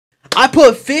I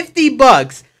put 50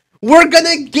 bucks. We're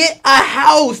gonna get a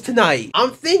house tonight.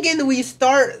 I'm thinking we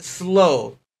start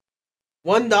slow.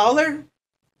 $1?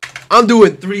 I'm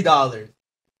doing $3.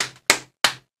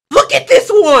 Look at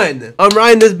this one. I'm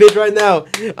riding this bitch right now.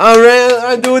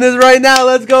 I'm doing this right now.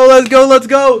 Let's go, let's go, let's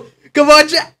go. Come on,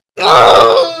 chat.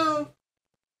 I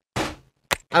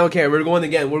don't care. We're going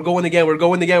again. We're going again. We're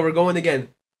going again. We're going again.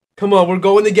 Come on, we're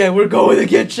going again. We're going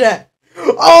again, chat.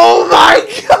 Oh my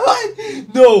god!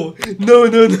 No, no,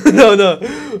 no, no, no, no.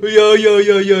 Yo, yo,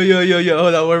 yo, yo, yo, yo, yo.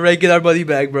 Hold on, we're making our money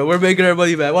back, bro. We're making our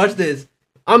money back. Watch this.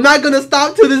 I'm not gonna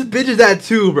stop till this bitch is at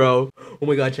 2, bro. Oh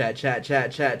my god, chat.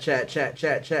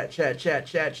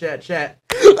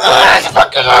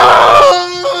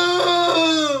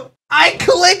 I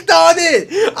clicked on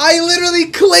it. I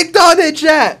literally clicked on it,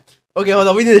 chat. Okay, hold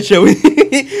on. We need to chill.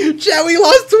 Chat, we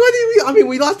lost 20.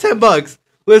 We lost 10 bucks.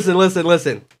 Listen, listen,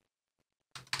 listen.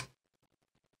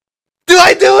 Do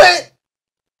I do it?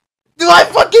 Do I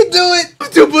fucking do it?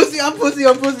 I'm too pussy. I'm pussy.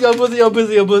 I'm pussy. I'm pussy. I'm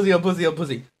pussy. I'm pussy. I'm pussy. I'm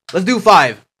pussy. Let's do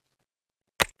 5.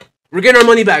 We're getting our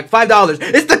money back. $5.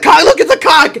 It's the cock. Look, it's a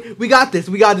cock. We got this.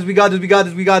 We got this. We got this. We got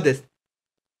this. We got this.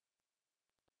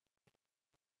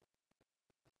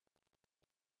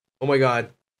 Oh my god.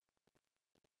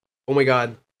 Oh my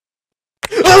god.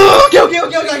 Oh, okay, okay,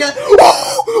 okay, okay, okay.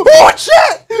 Oh,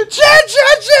 chat! Chat,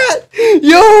 chat, chat!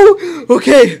 Yo!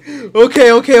 Okay.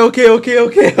 Okay, okay, okay, okay,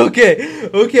 okay, okay.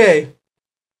 Okay.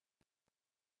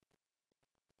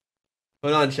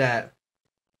 Hold on, chat.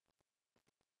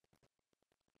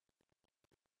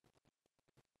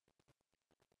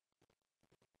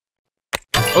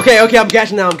 Okay, okay, I'm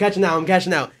cashing out, I'm cashing out, I'm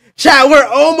cashing out. Chat, we're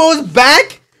almost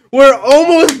back! We're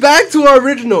almost back to our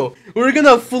original. We're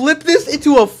gonna flip this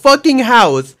into a fucking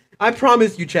house. I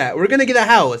promise you, chat. We're gonna get a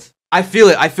house. I feel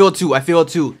it. I feel it too. I feel it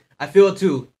too. I feel it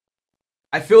too.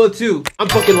 I feel it too. I'm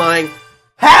fucking lying.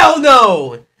 Hell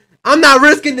no! I'm not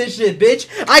risking this shit, bitch.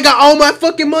 I got all my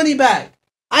fucking money back.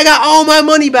 I got all my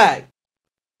money back.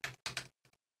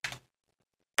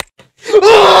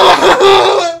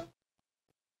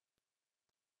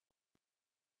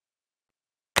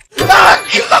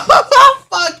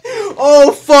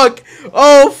 Oh fuck!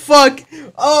 Oh fuck!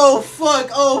 Oh fuck!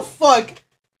 Oh fuck!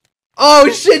 Oh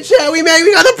shit, chat! We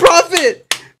got a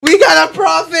profit! We got a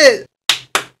profit!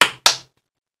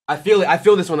 I feel it. I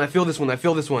feel this one. I feel this one. I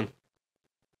feel this one.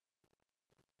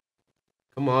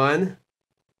 Come on.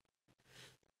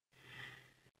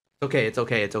 It's okay. It's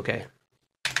okay. It's okay.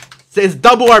 It's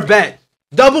double our bet.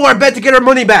 Double our bet to get our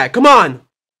money back. Come on.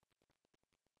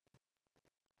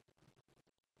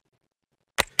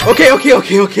 Okay, okay,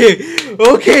 okay, okay.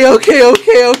 Okay, okay,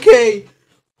 okay, okay.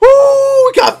 Woo!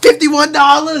 We got $51.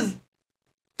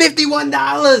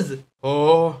 $51.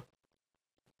 Oh.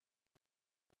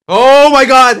 Oh my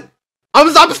god.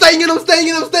 I'm staying in. I'm staying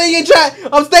in. I'm staying in, chat.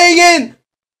 I'm staying in.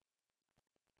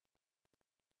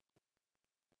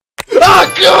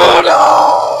 Oh god,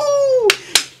 no!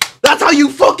 That's how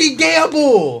you fucking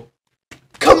gamble.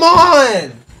 Come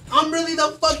on. I'm really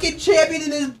the fucking champion in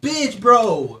this bitch,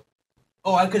 bro.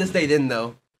 Oh, I could have stayed in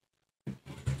though.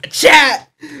 Chat!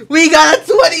 We got a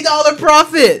 $20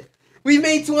 profit! We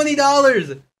made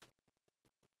 $20!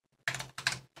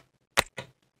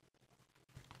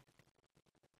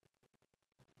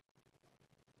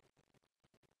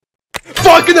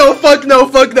 Fuck no! Fuck no!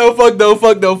 Fuck no! Fuck no!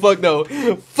 Fuck no! Fuck no!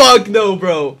 Fuck no,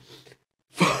 bro!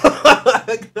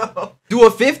 Fuck no! Do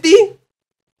a 50?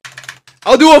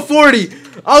 I'll do a 40!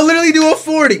 I'll literally do a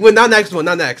 40! Wait, not next one.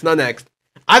 Not next. Not next.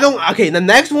 Okay, the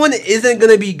next one isn't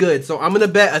gonna be good, so I'm gonna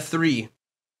bet a 3.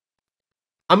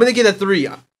 I'm gonna get a 3.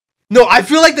 No, I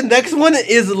feel like the next one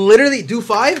is literally, do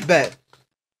 5? Bet.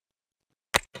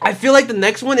 I feel like the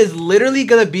next one is literally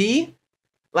gonna be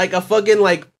like a fucking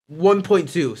like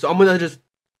 1.2, so I'm gonna just,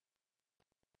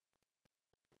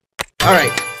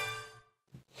 alright.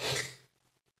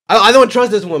 I don't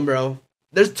trust this one, bro.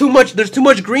 There's too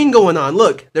much green going on.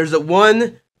 Look, there's a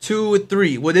 1, 2,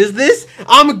 3. What is this?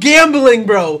 I'm gambling,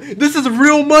 bro. This is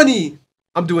real money.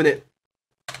 I'm doing it.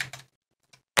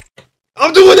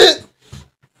 I'm doing it.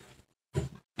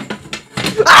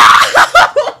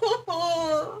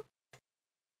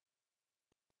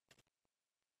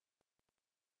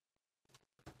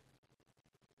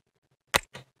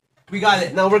 We got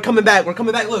it. Now we're coming back. We're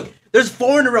coming back. Look, there's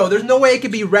 4 in a row. There's no way it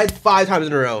could be red 5 times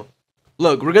in a row.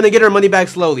 Look, we're gonna get our money back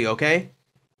slowly, okay?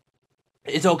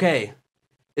 It's okay.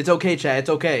 It's okay, chat. It's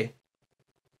okay.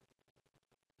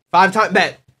 5 times.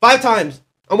 Bet. 5 times.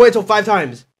 I'm waiting till 5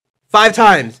 times. 5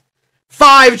 times.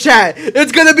 5, chat.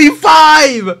 It's gonna be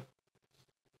 5.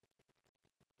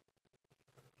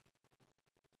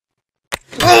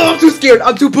 I'm too scared.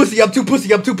 I'm too pussy. I'm too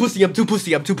pussy. I'm too pussy. I'm too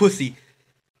pussy. I'm too pussy.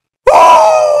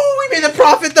 Woo! We made a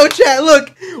profit though, chat.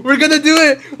 Look, we're gonna do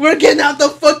it. We're getting out the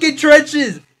fucking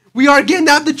trenches. We are getting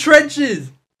out the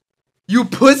trenches. You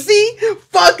pussy?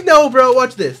 Fuck no, bro.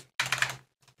 Watch this.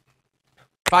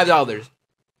 $5.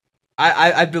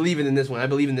 I believe in this one. I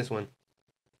believe in this one.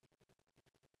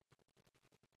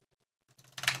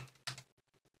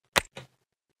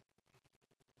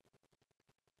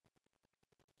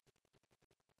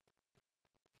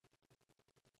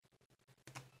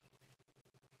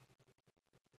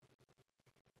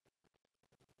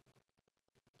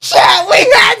 Chat, we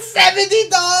had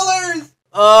 $70.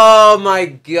 Oh my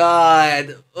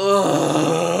god.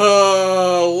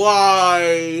 Ugh,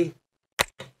 why?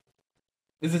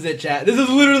 This is it, chat. This is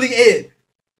literally it.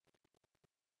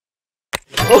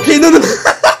 Okay, no.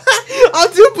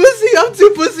 I'm too pussy. I'm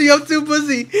too pussy. I'm too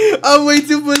pussy. I'm way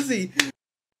too pussy.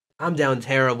 I'm down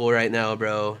terrible right now,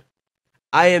 bro.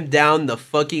 I am down the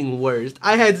fucking worst.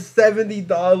 I had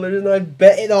 $70 and I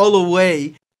bet it all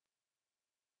away.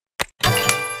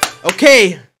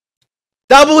 Okay.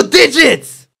 Double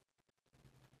digits.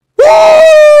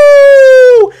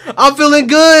 Woo! I'm feeling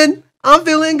good. I'm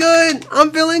feeling good. I'm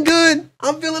feeling good.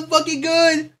 I'm feeling fucking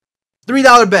good.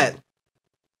 $3 bet.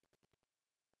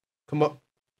 Come on.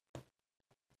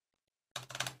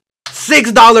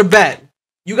 $6 bet.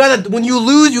 You gotta, when you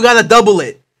lose, you gotta double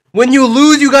it. When you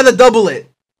lose, you gotta double it.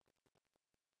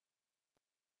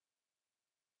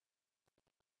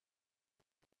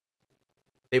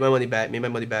 Made my money back. Made my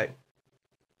money back.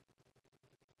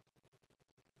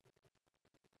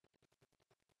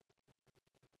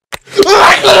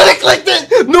 I literally clicked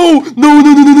it! No!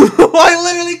 I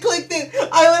literally clicked it!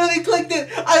 I literally clicked it!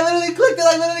 I literally clicked it!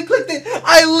 I literally clicked it!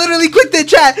 I literally clicked it,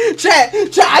 chat!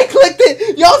 I clicked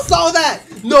it! Y'all saw that!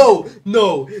 No!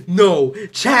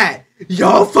 Chat!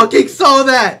 Y'all fucking saw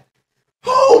that!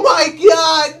 Oh my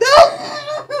god! No!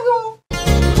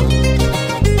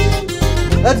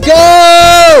 Let's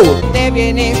go!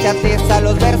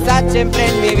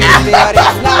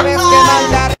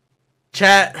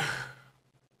 Chat.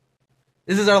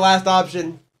 This is our last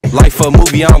option. Life a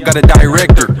movie, I don't got a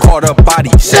director. Caught up body,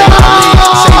 shake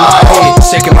my head,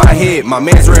 shaking my head. My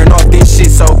man's rearing off this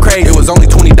shit so crazy. It was only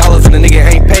 $20 and the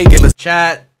nigga ain't paid.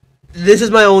 Chat, this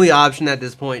is my only option at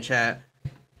this point, chat.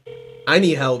 I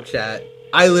need help, chat.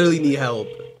 I literally need help.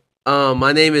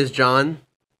 My name is John.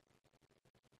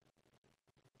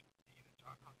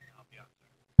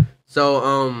 So,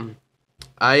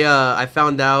 I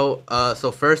found out,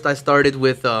 so first I started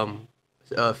with,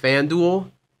 FanDuel,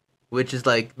 which is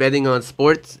like betting on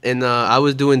sports, and I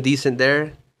was doing decent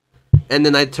there. And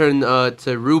then I turned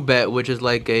to Roobet, which is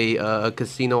like a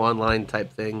casino online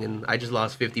type thing, and I just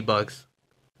lost $50.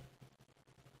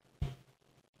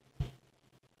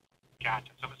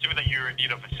 Gotcha. So I'm assuming that you're in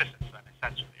need of assistance then,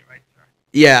 essentially, right, sir?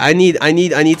 Yeah, I need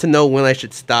to know when I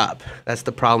should stop. That's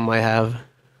the problem I have.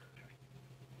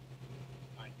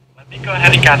 Right. Let me go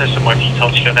ahead and gather some more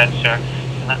details here then, sir.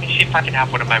 And let me see if I can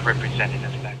have one of my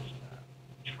representatives that's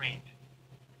trained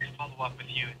to follow up with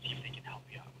you and see if they can help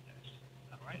you out with this. Is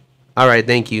that all right? Alright,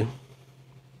 thank you.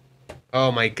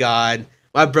 Oh my god.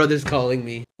 My brother's calling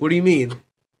me. What do you mean?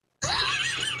 That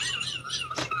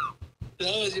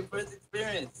was your first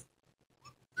experience.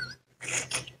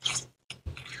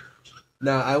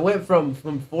 Nah, I went from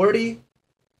 40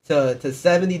 to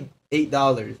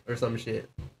 $78 or some shit.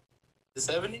 The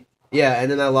 70? Yeah,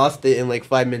 and then I lost it in like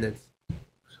 5 minutes.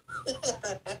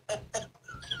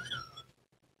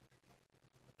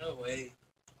 No way.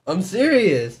 I'm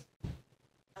serious.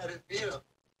 How did it feel?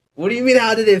 What do you mean,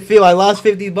 how did it feel? I lost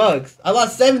 $50. I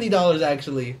lost $70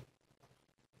 actually.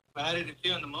 But how did it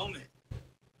feel in the moment?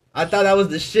 I thought I was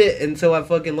the shit until I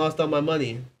fucking lost all my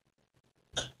money.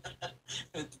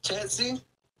 The chat scene?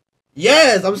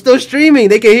 Yes, I'm still streaming.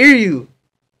 They can hear you.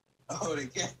 Oh, they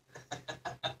can.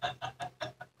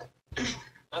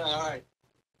 Alright.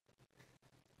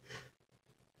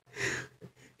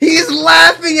 He's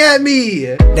laughing at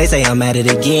me. They say I'm at it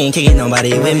again, can't get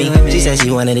nobody with me. She said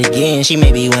she wanted it again, she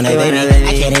maybe want a baby.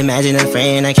 I can't imagine a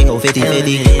friend, I can't go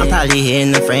 50-50. I'm probably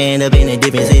hitting a friend up in a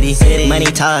different city. Money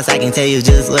talks, I can tell you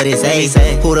just what it say.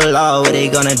 Who the law, what they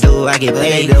gonna do, I get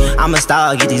paid. I'm a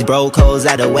star, get these bro codes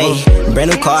out the way.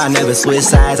 Brand new car, I never switch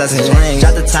sides, I switch lanes.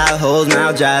 Drop the top, hoes,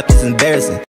 mouth drop, it's embarrassing.